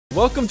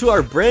Welcome to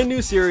our brand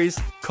new series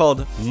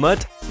called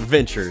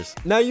Mutventures.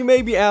 Now you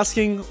may be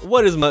asking,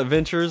 what is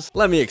Mutventures?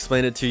 Let me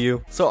explain it to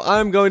you. So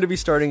I'm going to be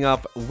starting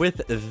off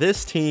with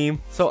this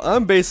team. So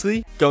I'm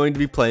basically going to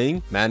be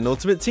playing Madden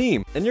Ultimate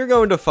Team, and you're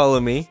going to follow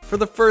me for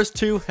the first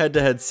 2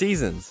 head-to-head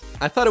seasons.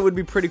 I thought it would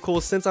be pretty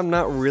cool since I'm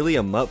not really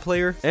a Mut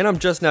player, and I'm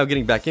just now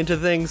getting back into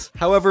things.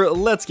 However,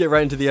 let's get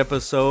right into the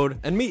episode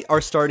and meet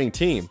our starting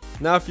team.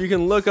 Now if you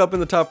can look up in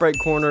the top right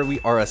corner, we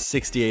are a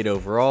 68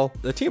 overall.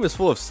 The team is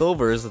full of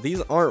silvers.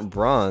 These aren't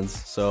bronze,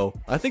 so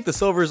I think the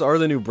silvers are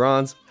the new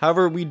bronze.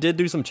 However, we did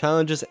do some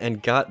challenges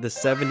and got the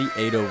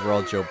 78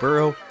 overall Joe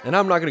Burrow, and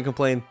I'm not gonna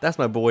complain. That's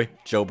my boy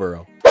Joe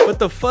Burrow. But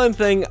the fun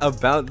thing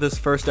about this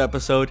first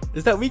episode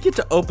is that we get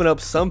to open up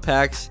some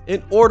packs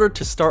in order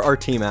to start our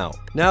team out.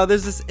 Now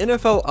there's this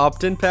NFL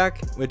opt-in pack,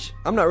 which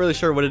I'm not really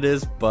sure what it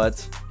is,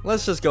 but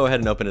let's just go ahead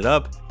and open it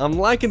up. I'm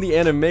liking the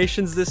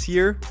animations this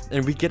year,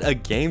 and we get a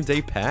game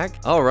day pack.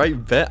 All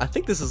right, bet. I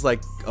think this is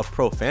like a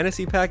pro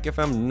fantasy pack if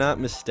I'm not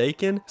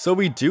mistaken. So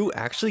we do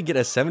actually get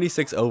a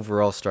 76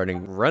 overall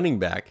starting running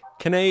back.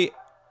 Kene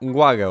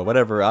Ngwago,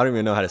 whatever, I don't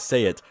even know how to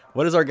say it.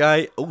 What is our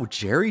guy? Oh,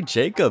 Jerry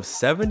Jacobs,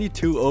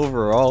 72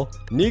 overall.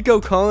 Nico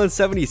Collins,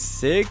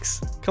 76.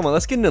 Come on,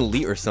 let's get an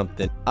elite or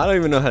something. I don't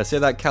even know how to say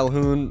that.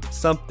 Calhoun,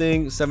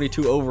 something,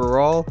 72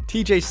 overall.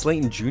 TJ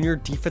Slayton Jr.,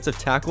 defensive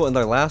tackle. And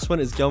our last one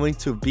is going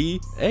to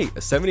be, hey,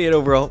 a 78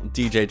 overall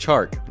DJ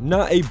Chark.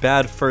 Not a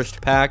bad first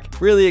pack.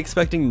 Really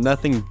expecting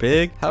nothing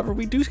big. However,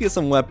 we do get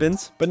some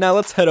weapons. But now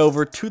let's head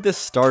over to the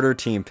starter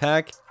team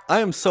pack.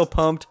 I am so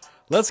pumped.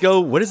 Let's go.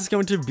 What is this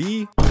going to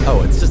be?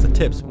 Oh, it's just the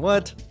tips.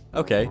 What?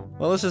 Okay,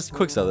 well, let's just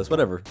quick sell this,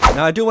 whatever.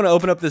 Now, I do want to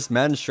open up this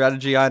Madden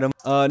strategy item.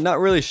 Not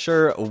really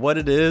sure what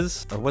it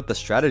is or what the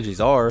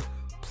strategies are.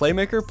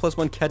 Playmaker,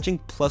 +1 catching,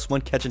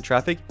 +1 catch in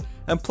traffic,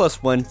 and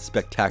 +1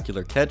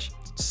 spectacular catch.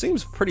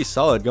 Seems pretty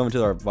solid going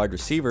to our wide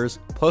receivers.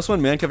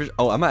 +1 man coverage.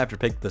 Oh, I might have to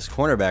pick this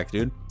cornerback,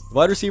 dude.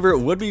 Wide receiver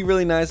would be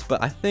really nice,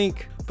 but I've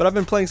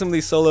been playing some of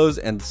these solos,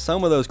 and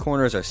some of those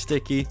corners are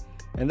sticky,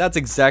 and that's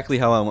exactly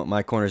how I want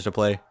my corners to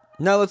play.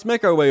 Now let's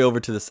make our way over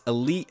to this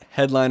Elite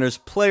Headliners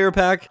player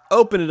pack.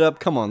 Open it up.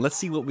 Come on, let's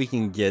see what we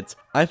can get.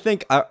 I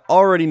think I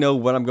already know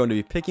what I'm going to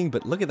be picking,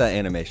 but look at that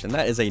animation.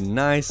 That is a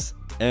nice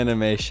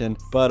animation.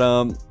 But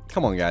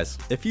come on guys.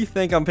 If you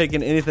think I'm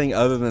picking anything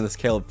other than this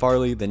Caleb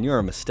Farley, then you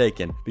are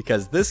mistaken,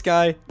 because this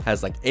guy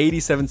has like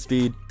 87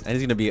 speed and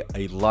he's going to be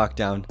a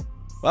lockdown.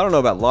 Well, I don't know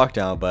about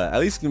lockdown, but at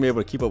least he's gonna be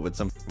able to keep up with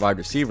some wide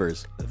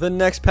receivers. The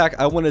next pack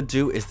I want to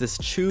do is this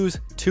Choose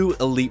 2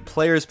 Elite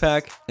Players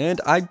pack, and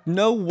I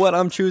know what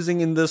I'm choosing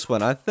in this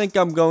one. I think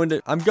I'm going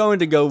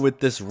to go with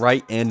this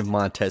right end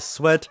Montez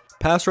Sweat.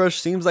 Pass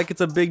rush seems like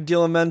it's a big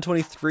deal in Madden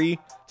 23,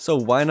 so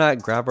why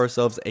not grab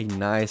ourselves a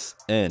nice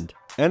end?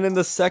 And in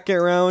the second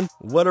round,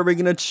 what are we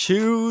gonna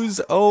choose?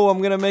 Oh, I'm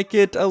gonna make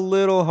it a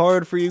little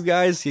hard for you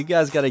guys. You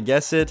guys gotta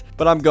guess it,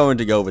 but I'm going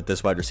to go with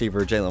this wide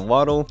receiver, Jalen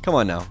Waddle. Come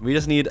on now, we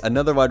just need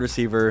another wide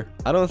receiver.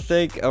 I don't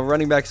think a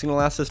running back's gonna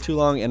last us too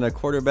long, and a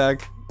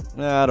quarterback,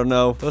 I don't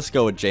know. Let's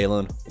go with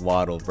Jalen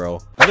Waddle, bro.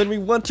 And then we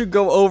want to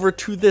go over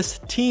to this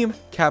Team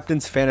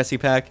Captain's Fantasy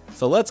Pack.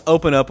 So let's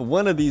open up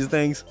one of these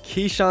things.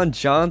 Keyshawn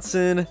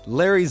Johnson,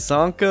 Larry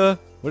Zonka.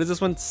 What is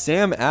this one?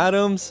 Sam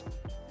Adams.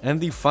 And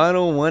the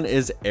final one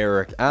is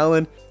Eric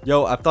Allen.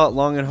 Yo, I've thought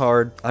long and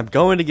hard. I'm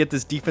going to get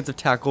this defensive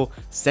tackle,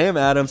 Sam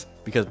Adams,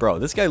 because bro,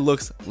 this guy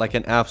looks like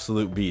an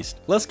absolute beast.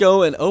 Let's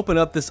go and open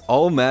up this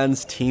All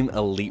Madden's Team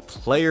Elite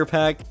Player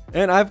Pack.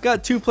 And I've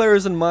got 2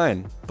 players in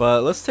mind,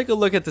 but let's take a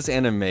look at this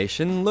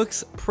animation.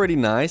 Looks pretty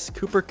nice.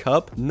 Cooper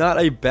Kupp, not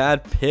a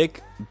bad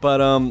pick,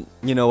 but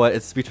you know what?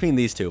 It's between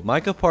these two,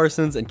 Micah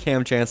Parsons and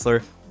Cam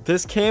Chancellor.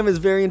 This Cam is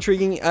very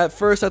intriguing. At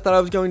first, I thought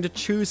I was going to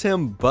choose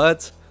him,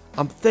 but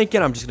I'm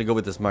thinking I'm just going to go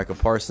with this Micah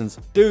Parsons.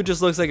 Dude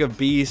just looks like a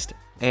beast,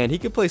 and he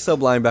could play sub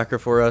linebacker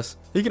for us.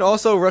 He can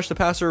also rush the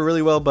passer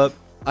really well, but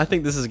I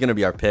think this is going to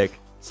be our pick.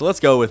 So let's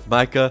go with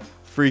Micah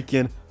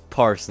freaking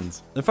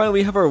Parsons. And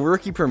finally, we have our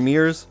rookie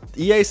premieres.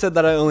 EA said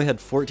that I only had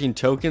 14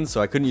 tokens, so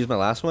I couldn't use my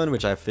last one,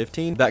 which I have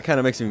 15. That kind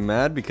of makes me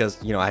mad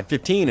because, you know, I had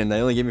 15 and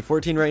they only gave me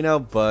 14 right now,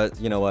 but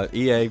you know what?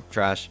 EA,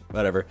 trash,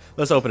 whatever.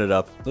 Let's open it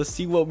up. Let's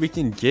see what we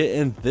can get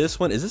in this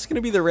one. Is this going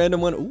to be the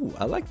random one? Ooh,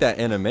 I like that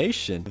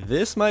animation.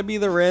 This might be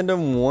the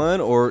random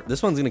one, or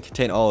this one's going to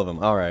contain all of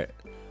them. All right.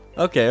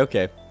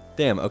 Okay.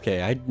 Damn,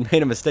 okay, I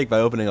made a mistake by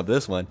opening up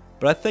this one.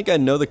 But I think I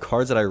know the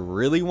cards that I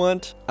really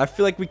want. I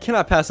feel like we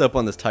cannot pass up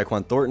on this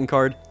Tyquan Thornton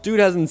card. Dude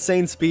has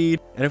insane speed,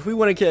 and if we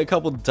want to get a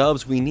couple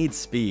dubs, we need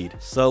speed.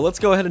 So let's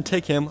go ahead and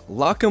take him,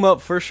 lock him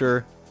up for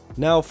sure.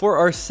 Now for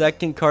our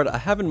second card, I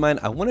have in mind,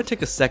 I want to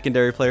take a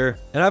secondary player.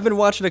 And I've been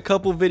watching a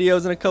couple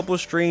videos and a couple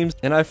streams,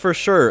 and I for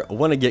sure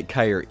want to get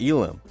Kyer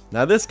Elam.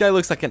 Now this guy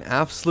looks like an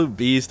absolute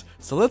beast,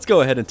 so let's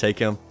go ahead and take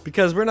him,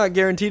 because we're not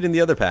guaranteed in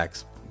the other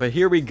packs. But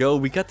here we go,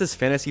 we got this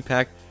fantasy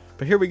pack.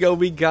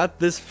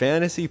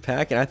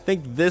 And I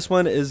think this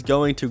one is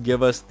going to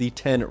give us the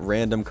 10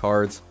 random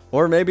cards.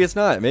 Or maybe it's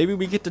not. Maybe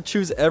we get to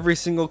choose every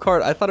single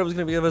card. I thought it was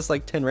going to give us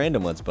like 10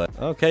 random ones, but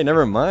okay,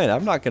 never mind.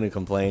 I'm not going to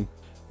complain.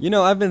 You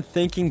know, I've been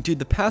thinking, dude,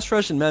 the pass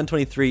rush in Madden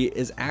 23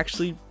 is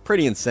actually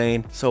pretty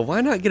insane. So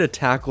why not get a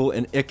tackle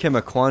in Ikem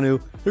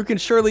Ekwonu, who can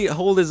surely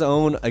hold his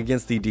own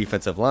against the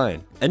defensive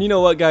line? And you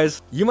know what,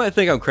 guys? You might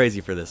think I'm crazy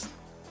for this,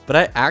 but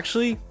I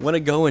actually want to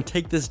go and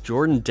take this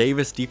Jordan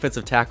Davis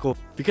defensive tackle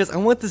because I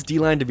want this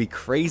D-line to be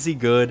crazy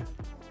good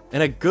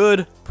and a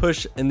good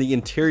push in the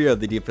interior of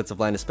the defensive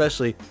line,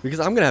 especially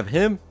because I'm going to have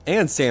him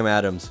and Sam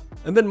Adams.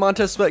 And then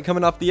Montez Sweat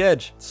coming off the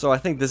edge. So I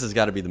think this has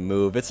got to be the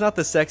move. It's not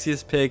the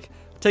sexiest pick,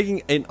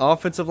 taking an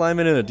offensive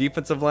lineman and a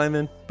defensive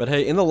lineman, but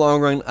hey, in the long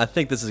run, I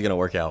think this is going to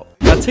work out.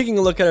 Now, taking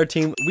a look at our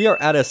team, we are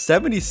at a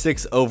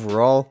 76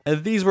 overall,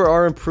 and these were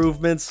our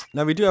improvements.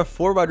 Now, we do have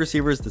 4 wide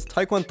receivers. This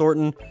Tyquan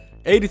Thornton,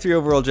 83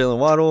 overall Jalen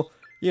Waddle,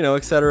 you know,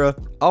 etc.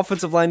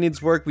 Offensive line needs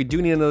work. We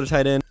do need another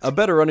tight end. A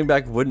better running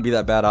back wouldn't be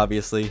that bad,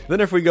 obviously. Then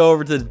if we go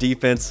over to the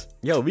defense,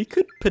 yo, we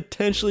could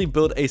potentially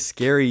build a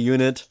scary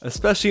unit,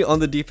 especially on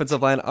the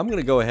defensive line. I'm going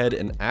to go ahead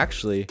and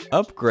actually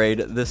upgrade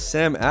this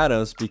Sam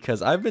Adams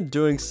because I've been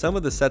doing some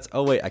of the sets.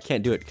 Oh, wait, I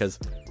can't do it because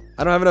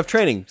I don't have enough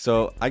training,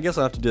 so I guess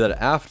I'll have to do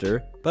that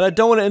after. But I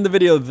don't want to end the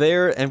video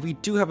there, and we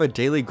do have a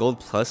daily gold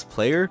plus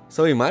player,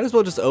 so we might as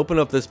well just open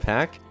up this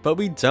pack. But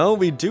we don't.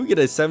 We do get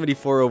a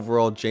 74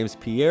 overall James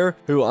Pierre,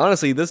 who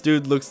honestly, this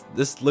looks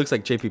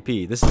like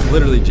JPP. This is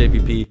literally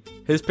JPP.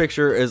 His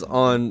picture is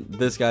on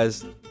this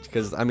guy's,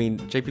 because I mean,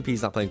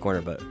 JPP's not playing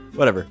corner, but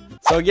whatever.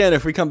 So again,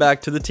 if we come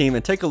back to the team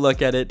and take a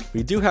look at it,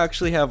 we do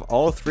actually have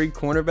all 3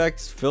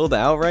 cornerbacks filled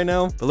out right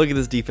now. But look at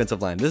this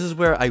defensive line. This is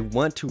where I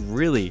want to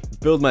really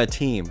build my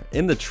team,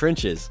 in the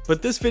trenches.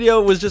 But this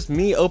video was just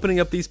me opening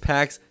up these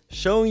packs,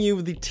 showing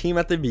you the team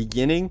at the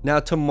beginning. Now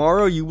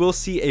tomorrow you will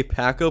see a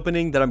pack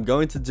opening that I'm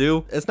going to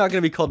do. It's not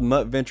going to be called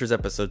Mutventures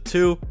episode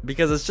 2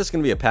 because it's just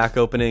going to be a pack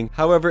opening.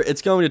 However,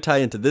 it's going to tie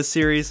into this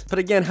series. But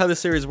again, how this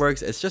series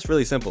works, it's just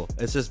really simple.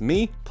 It's just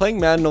me playing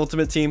Madden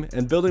Ultimate Team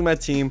and building my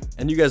team,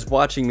 and you guys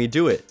watching me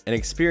do it and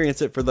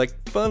experience it for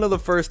like fun of the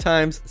first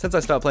times since I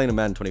stopped playing in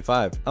Madden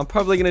 25. I'm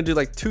probably going to do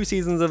like 2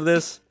 seasons of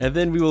this, and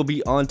then we will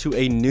be on to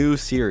a new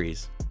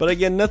series. But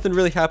again, nothing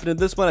really happened in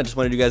this one. I just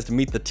wanted you guys to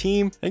meet the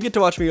team and get to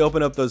watch me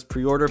open up those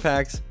pre-order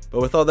packs.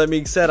 But with all that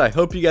being said, I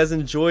hope you guys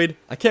enjoyed.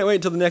 I can't wait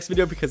until the next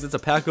video because it's a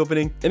pack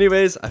opening.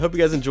 Anyways, I hope you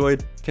guys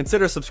enjoyed.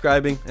 Consider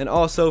subscribing and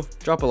also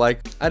drop a like.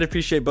 I'd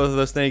appreciate both of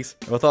those things.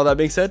 And with all that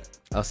being said,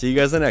 I'll see you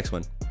guys in the next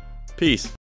one. Peace.